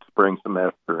good spring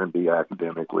semester and be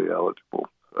academically eligible.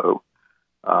 So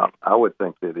I would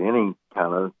think that any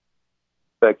kind of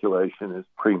speculation is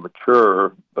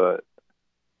premature, but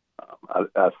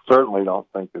I certainly don't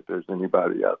think that there's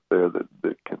anybody out there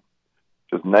that can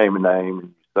just name a name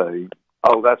and say,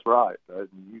 "Oh, that's right,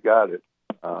 you got it."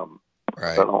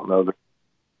 Right. I don't know the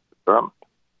term.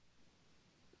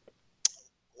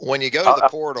 When you go to the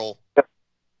portal,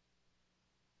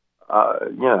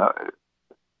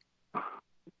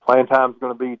 playing time's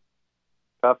going to be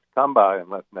tough to come by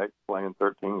unless Nate's playing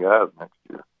 13 guys next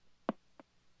year.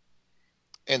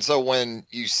 And so when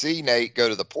you see Nate go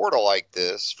to the portal like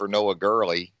this for Noah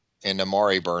Gurley and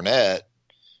Nimari Burnett,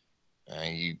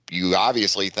 you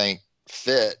obviously think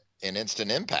fit and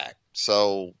instant impact.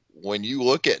 So when you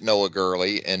look at Noah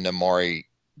Gurley and Nimari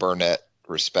Burnett,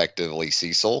 respectively,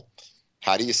 Cecil,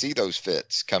 how do you see those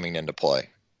fits coming into play?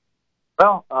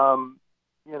 Well,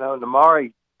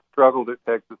 Nimari struggled at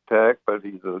Texas Tech, but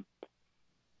he's a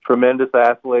tremendous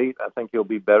athlete. I think he'll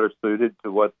be better suited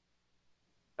to what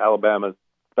Alabama's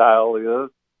style is.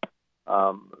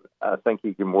 I think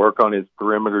he can work on his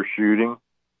perimeter shooting,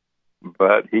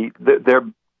 but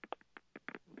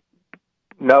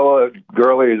Noah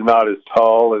Gurley is not as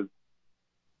tall as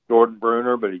Jordan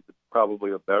Bruner, but he's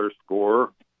probably a better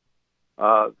scorer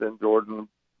than Jordan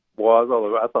was,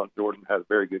 although I thought Jordan had a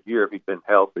very good year. If he'd been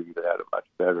healthy, he'd have had a much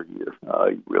better year.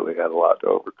 He really had a lot to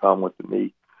overcome with the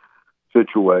knee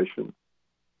situation.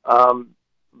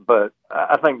 But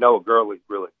I think Noah Gurley's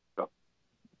really,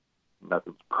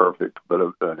 nothing's perfect, but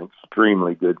an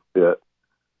extremely good fit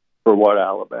for what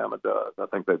Alabama does. I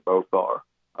think they both are.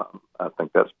 I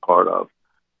think that's part of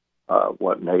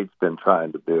what Nate's been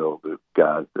trying to build, is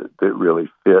guys that really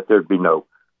fit.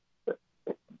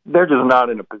 They're just not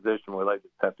in a position where they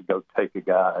just have to go take a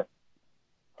guy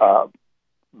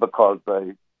because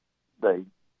they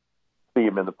see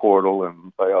him in the portal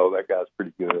and say, "Oh, that guy's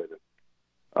pretty good."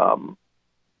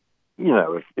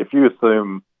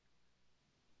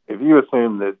 If you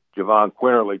assume that Javon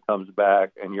Quinterly comes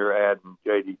back and you're adding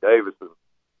J.D. Davison,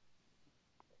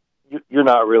 you're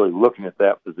not really looking at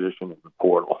that position in the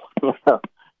portal.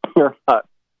 You're not,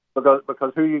 because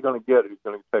who are you going to get who's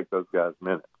going to take those guys'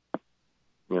 minutes?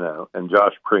 And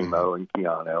Josh Primo and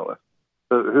Keon Ellis.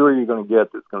 So who are you going to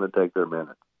get that's going to take their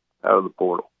minutes out of the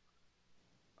portal?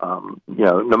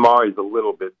 Nimari's a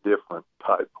little bit different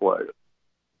type player.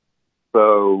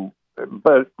 So,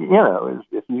 but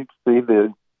if you see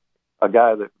a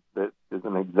guy that is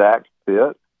an exact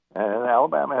fit, and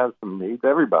Alabama has some needs,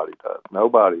 everybody does.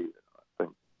 Nobody, I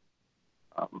think,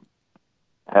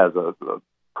 has a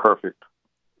perfect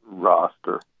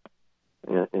roster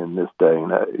in this day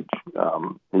and age.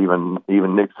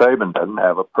 Even Nick Saban doesn't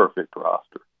have a perfect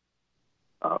roster.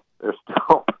 There's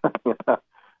still,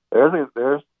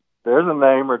 there's a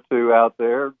name or two out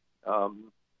there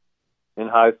in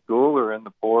high school or in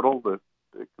the portal that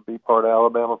it could be part of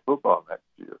Alabama football next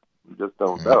year. You just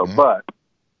don't know. But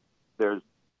there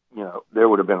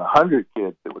would have been 100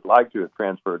 kids that would like to have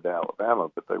transferred to Alabama,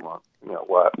 but they weren't.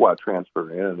 Why transfer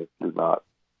in if you're not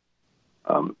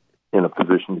in a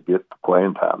position to get the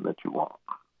playing time that you want?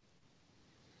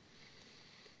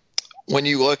 When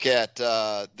you look at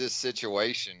this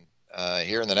situation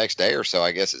here in the next day or so,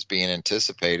 I guess it's being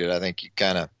anticipated. I think you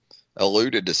kind of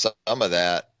alluded to some of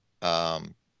that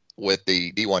with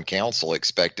the D1 Council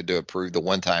expected to approve the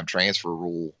one-time transfer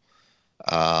rule.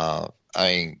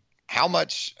 How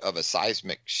much of a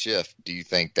seismic shift do you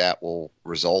think that will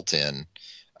result in?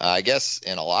 I guess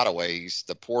in a lot of ways,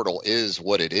 the portal is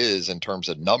what it is in terms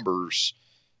of numbers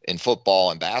in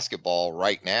football and basketball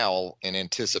right now in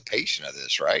anticipation of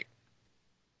this, right?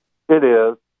 It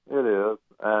is.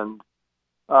 And,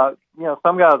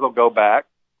 some guys will go back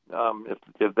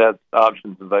if that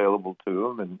option's available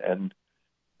to them and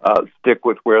stick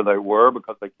with where they were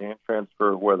because they can't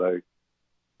transfer where they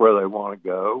want to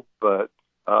go. But,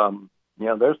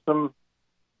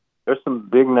 there's some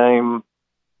big name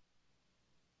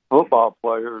football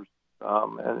players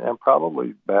and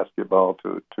probably basketball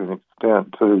to an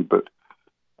extent too, but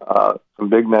some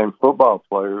big name football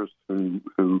players who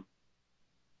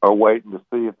are waiting to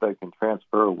see if they can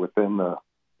transfer within the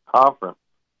conference.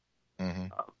 Mm-hmm.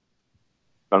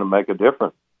 Going to make a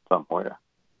difference somewhere.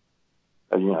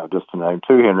 Just to name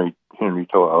two, Henry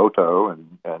To'oto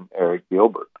and Eric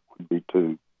Gilbert would be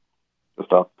two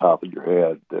just off the top of your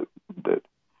head that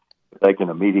they can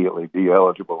immediately be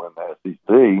eligible in the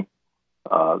SEC.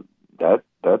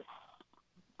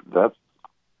 That's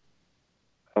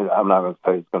I'm not going to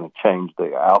say it's going to change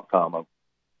the outcome of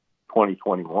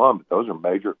 2021, but those are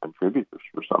major contributors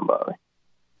for somebody.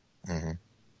 Mm-hmm.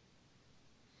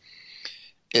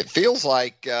 It feels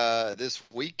like this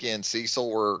weekend,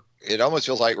 Cecil, it almost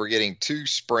feels like we're getting 2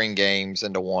 spring games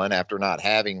into one after not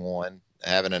having one,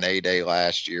 having an A-Day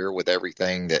last year with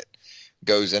everything that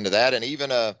goes into that, and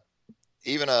even a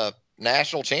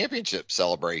national championship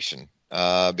celebration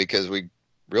because we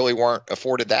really weren't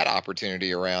afforded that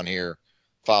opportunity around here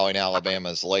following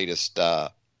Alabama's latest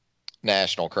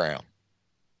national crown.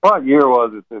 What year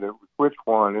was it that it was? Which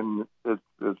one? And it's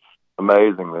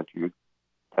amazing that you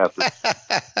have to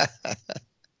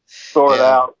sort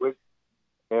out which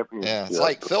championship. Yeah, it's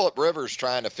like Phillip Rivers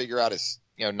trying to figure out his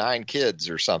 9 kids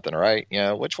or something, right?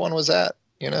 Which one was that?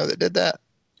 That did that.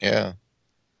 Yeah.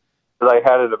 They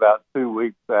had it about 2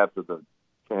 weeks after the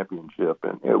championship,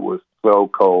 and it was so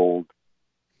cold.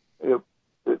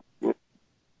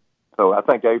 So I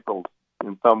think April's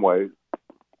in some ways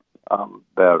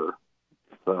better.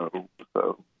 So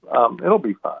it'll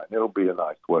be fine. It'll be a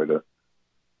nice way to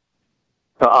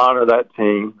honor that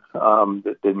team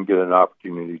that didn't get an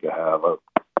opportunity to have a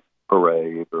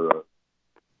parade or a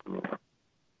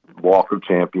Walk of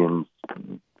Champions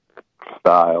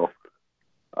style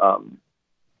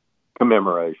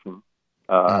commemoration.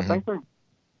 I think they're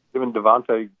giving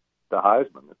Devontae the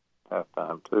Heisman at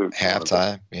halftime too.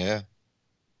 Halftime, yeah.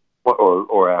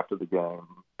 Or after the game,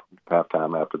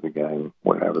 halftime after the game,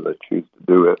 whenever they choose to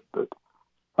do it. But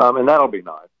and that'll be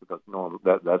nice because normally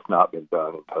that's not been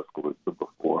done in Tuscaloosa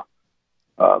before.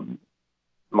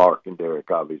 Mark and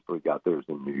Derek obviously got theirs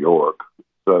in New York,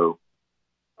 so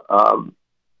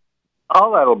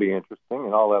all that'll be interesting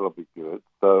and all that'll be good.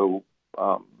 So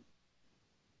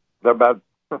they're about.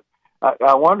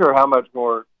 I wonder how much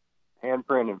more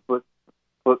handprint and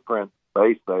footprint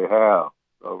space they have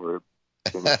over at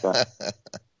Kenny County.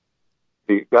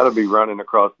 You got to be running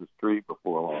across the street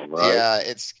before long, right? Yeah,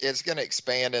 it's going to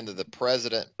expand into the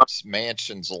president's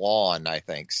mansion's lawn, I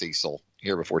think, Cecil,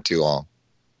 here before too long.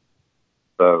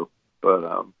 So,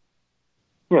 but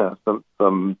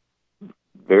some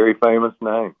very famous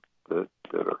names that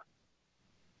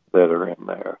are in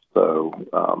there. So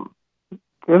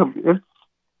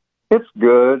it's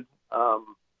good. I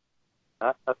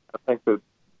think that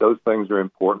those things are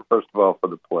important. First of all, for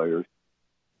the players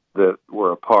that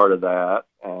were a part of that,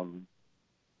 and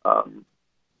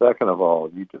second of all,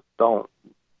 you just don't.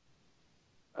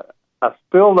 I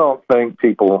still don't think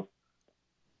people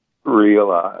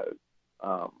realize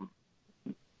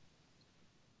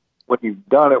when you've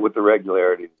done it with the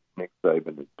regularity Nick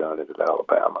Saban has done it at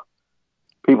Alabama.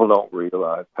 People don't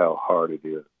realize how hard it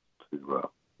is to,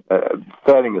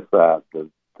 setting aside the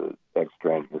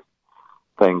extraneous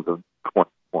things of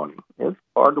 2020. It's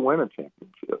hard to win a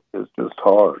championship. It's just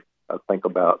hard. I think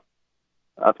about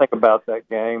that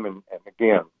game, and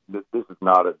again, this is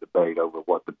not a debate over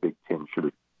what the Big Ten should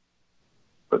have.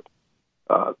 But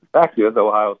the fact is,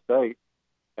 Ohio State,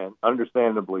 and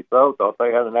understandably so, thought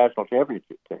they had a national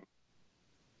championship team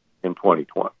in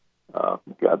 2020.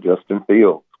 Got Justin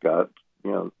Fields, got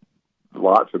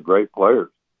lots of great players.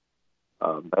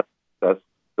 That's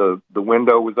the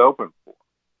window was open for,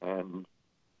 and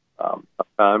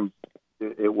sometimes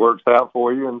it works out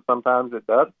for you, and sometimes it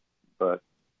doesn't. But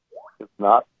it's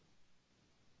not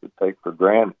to take for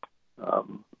granted.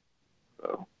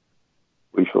 So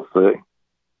we shall see.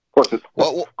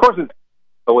 Of course,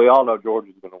 but we all know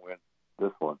Georgia's going to win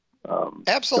this one.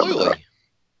 Absolutely.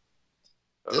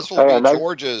 This will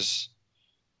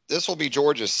be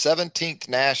Georgia's 17th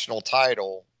national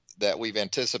title that we've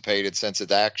anticipated since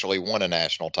it actually won a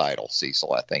national title,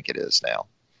 Cecil. I think it is now.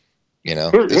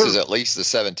 This is at least the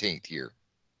 17th year.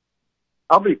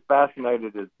 I'll be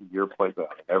fascinated as the year plays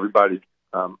out. Everybody's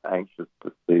anxious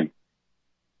to see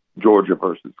Georgia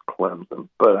versus Clemson,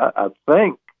 but I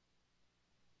think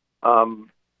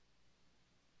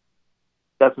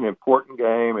that's an important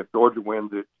game. If Georgia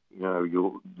wins it,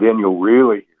 you'll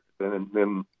really hear it.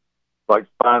 Then like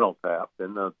Spinal Tap,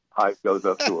 then the hype goes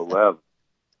up to 11.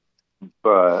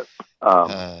 But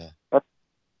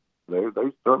they're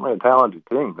certainly a talented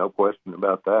team, no question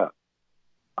about that.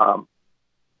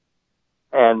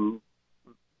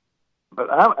 But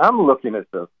I'm looking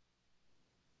at the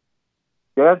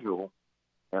schedule,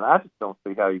 and I just don't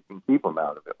see how you can keep them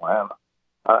out of Atlanta.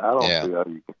 I don't see how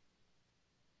you can.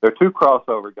 They're 2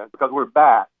 crossover games because we're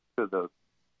back to the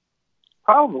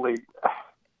probably.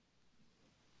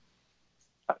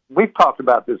 We've talked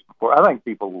about this before. I think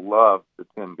people love the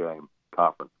 10-game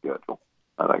conference schedule.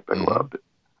 I think they loved it.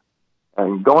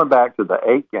 And going back to the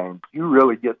 8 games, you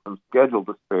really get some schedule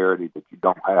disparity that you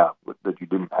didn't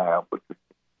have with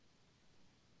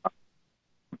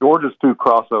Georgia's 2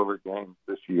 crossover games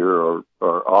this year are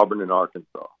Auburn and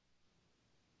Arkansas.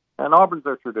 And Auburn's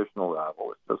their traditional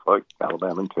rival. It's just like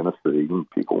Alabama and Tennessee, and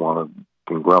people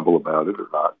can grumble about it or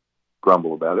not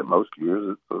grumble about it. Most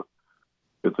years,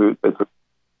 it's a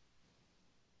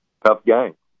tough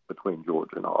game between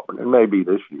Georgia and Auburn, and maybe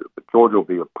this year. But Georgia will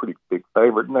be a pretty big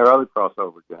favorite, and their other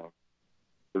crossover game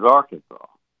is Arkansas.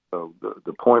 So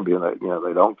the point being that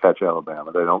they don't catch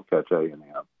Alabama, they don't catch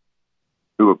A&M,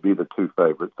 who would be the 2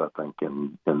 favorites, I think,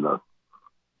 in the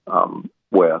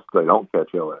West. They don't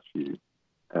catch LSU.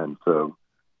 And so,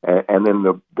 and then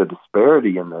the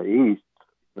disparity in the East,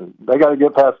 they got to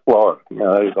get past Florida.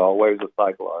 There's always a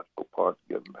psychological part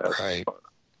to getting past Florida.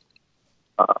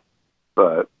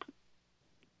 But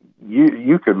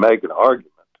you could make an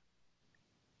argument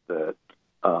that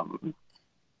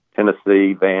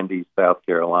Tennessee, Vandy, South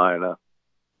Carolina,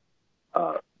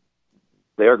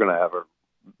 they're going to have a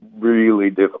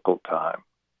really difficult time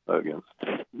against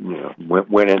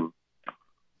winning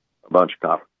a bunch of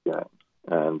conference games.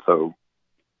 And so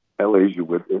that leaves you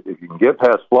with, if you can get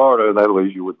past Florida, that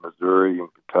leaves you with Missouri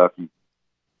and Kentucky.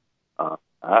 I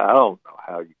don't know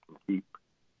how you can keep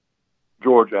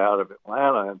Georgia out of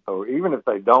Atlanta. And so even if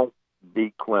they don't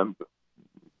beat Clemson,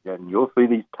 and you'll see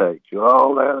these takes,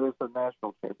 that is a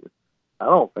national champion. I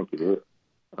don't think it is.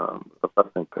 I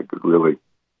think they could really,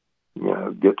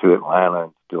 get to Atlanta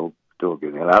and still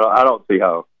get in. I don't see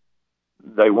how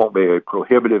they won't be a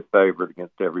prohibitive favorite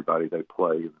against everybody they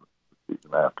play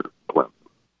season after Clemson.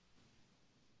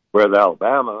 Whereas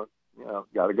Alabama,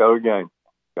 got to go to games,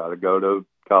 got to go to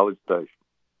College Station,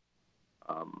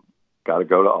 got to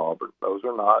go to Auburn. Those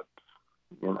are not,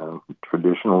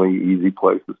 traditionally easy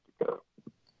places to go.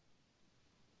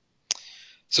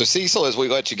 So Cecil, as we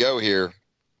let you go here,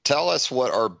 tell us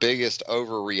what our biggest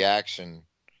overreaction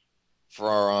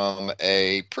from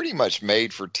a pretty much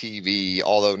made for TV,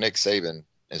 although Nick Saban,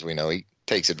 as we know, he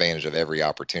takes advantage of every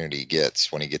opportunity he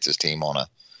gets when he gets his team on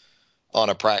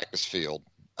a practice field.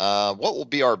 What will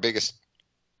be our biggest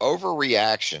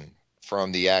overreaction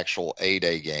from the actual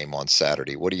A-Day game on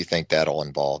Saturday? What do you think that'll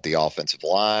involve? The offensive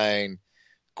line,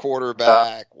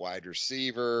 quarterback, wide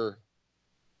receiver?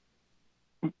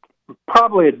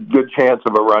 Probably a good chance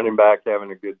of a running back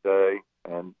having a good day,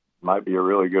 and might be a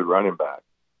really good running back.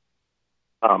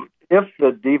 If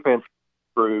the defense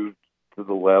improved to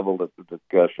the level that the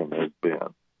discussion has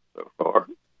been so far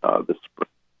this spring,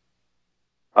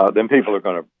 then people are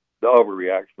going to, the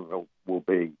overreaction will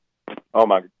be, oh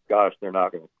my gosh, they're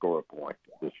not going to score a point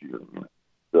this year.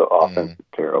 The offense is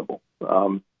terrible.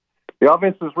 The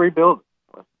offense is rebuilding.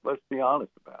 Let's be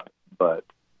honest about it. But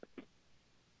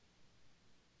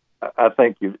I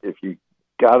think if you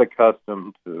got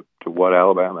accustomed to what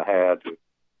Alabama had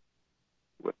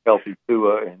with healthy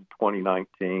Tua in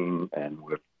 2019 and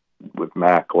with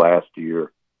Mac last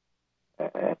year,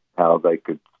 and how they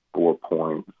could score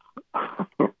points,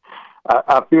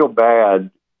 I feel bad.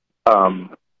 How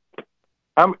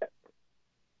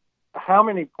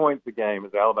many points a game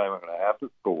is Alabama going to have to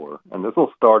score? And this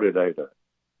will start at 8.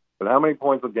 But how many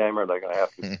points a game are they going to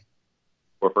have to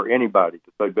or for anybody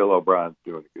to say Bill O'Brien's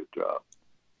doing a good job?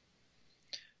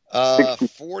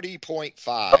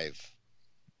 40.5.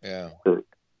 Yeah.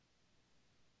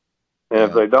 And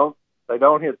if they don't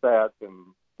hit that,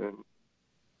 then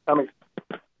I mean,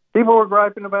 people were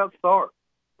griping about Sark,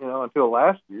 until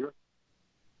last year.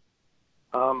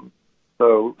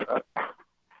 So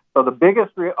the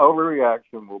biggest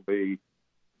overreaction will be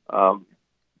Bill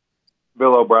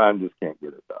O'Brien just can't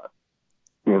get it done,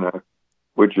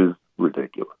 which is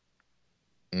ridiculous.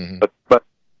 Mm-hmm. But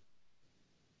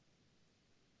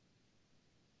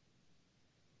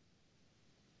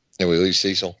did we lose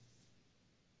Cecil?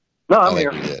 No, I I'm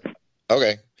think here. we did.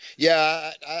 Okay.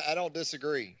 Yeah, I don't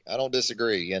disagree.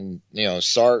 And,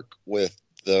 Sark, with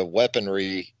the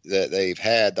weaponry that they've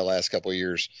had the last couple of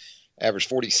years, averaged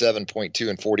 47.2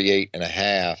 and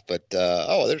 48.5. But,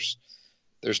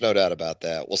 there's no doubt about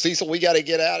that. Well, Cecil, we got to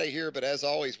get out of here. But as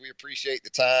always, we appreciate the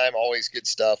time. Always good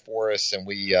stuff for us. And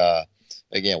we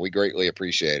greatly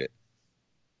appreciate it.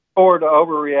 Forward to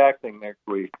overreacting next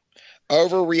week.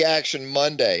 Overreaction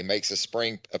Monday makes a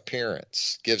spring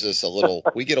appearance. Gives us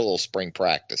we get a little spring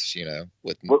practice,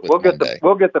 with Monday.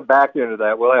 We'll get the back end of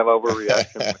that. We'll have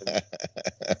overreaction.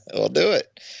 We'll do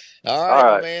it. All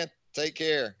right, man. Take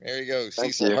care. There you go.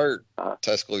 Thank Cecil you. Hurt,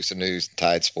 Tuscaloosa News,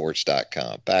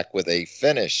 TideSports.com. Back with a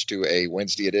finish to a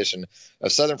Wednesday edition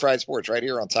of Southern Fried Sports right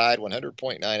here on Tide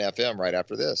 100.9 FM right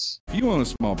after this. If you own a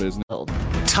small business,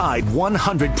 Tide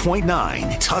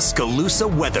 100.9 Tuscaloosa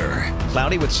weather.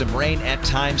 Cloudy with some rain at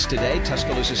times today.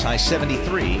 Tuscaloosa's high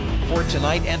 73. For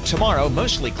tonight and tomorrow,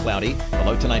 mostly cloudy. The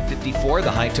low tonight 54.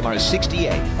 The high tomorrow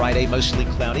 68. Friday, mostly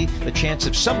cloudy. The chance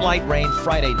of some light rain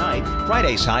Friday night.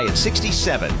 Friday's high at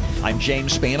 67. I'm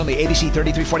James Spain on the ABC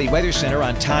 3340 Weather Center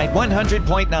on Tide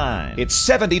 100.9. It's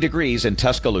 70 degrees in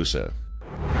Tuscaloosa.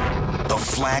 The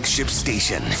flagship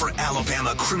station for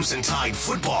Alabama Crimson Tide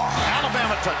football.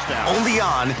 Alabama touchdown. Only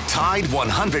on Tide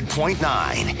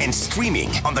 100.9 and streaming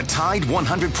on the Tide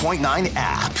 100.9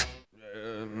 app.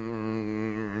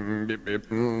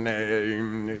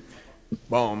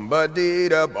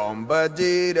 Bombadita,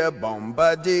 bombadita,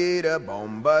 bombadita,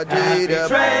 bombadita, bombadita,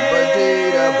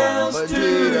 bombadita,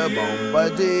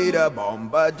 bombadita,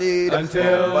 bombadita,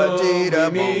 bombadita,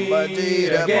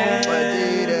 bombadita,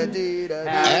 bombadita.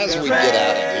 As we get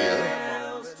out of here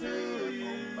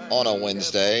on a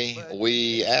Wednesday,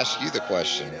 we ask you the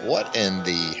question, what in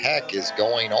the heck is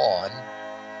going on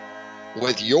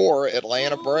with your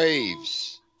Atlanta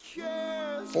Braves?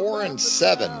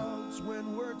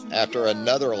 4-7 after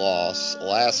another loss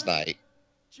last night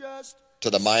to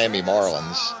the Miami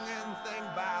Marlins.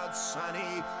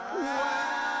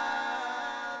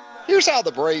 Here's how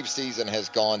the Brave season has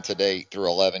gone to date through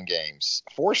 11 games.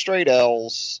 4 straight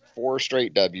L's, 4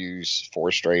 straight W's,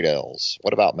 4 straight L's.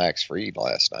 What about Max Fried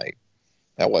last night?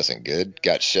 That wasn't good.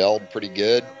 Got shelled pretty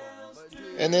good.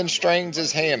 And then strains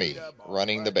his hammy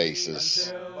running the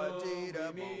bases.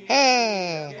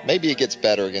 Maybe it gets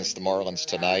better against the Marlins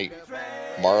tonight.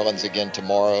 Marlins again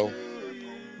tomorrow.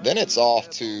 Then it's off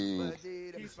to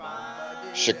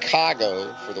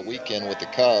Chicago for the weekend with the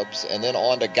Cubs, and then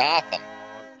on to Gotham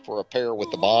for a pair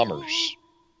with the Bombers.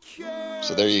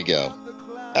 So there you go.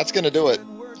 That's going to do it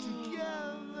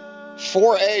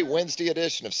for a Wednesday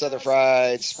edition of Southern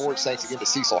Fried Sports. Thanks again to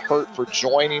Cecil Hurt for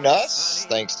joining us.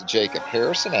 Thanks to Jacob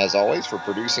Harrison, as always, for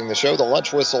producing the show. The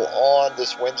lunch whistle on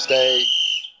this Wednesday.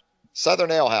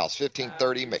 Southern Ale House,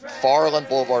 1530 McFarland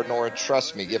Boulevard North.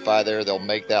 Trust me, get by there. They'll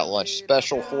make that lunch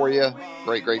special for you.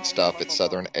 Great, great stuff at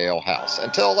Southern Ale House.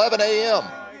 Until 11 a.m.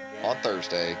 on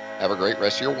Thursday. Have a great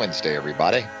rest of your Wednesday,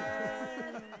 everybody.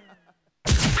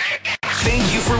 Thank you for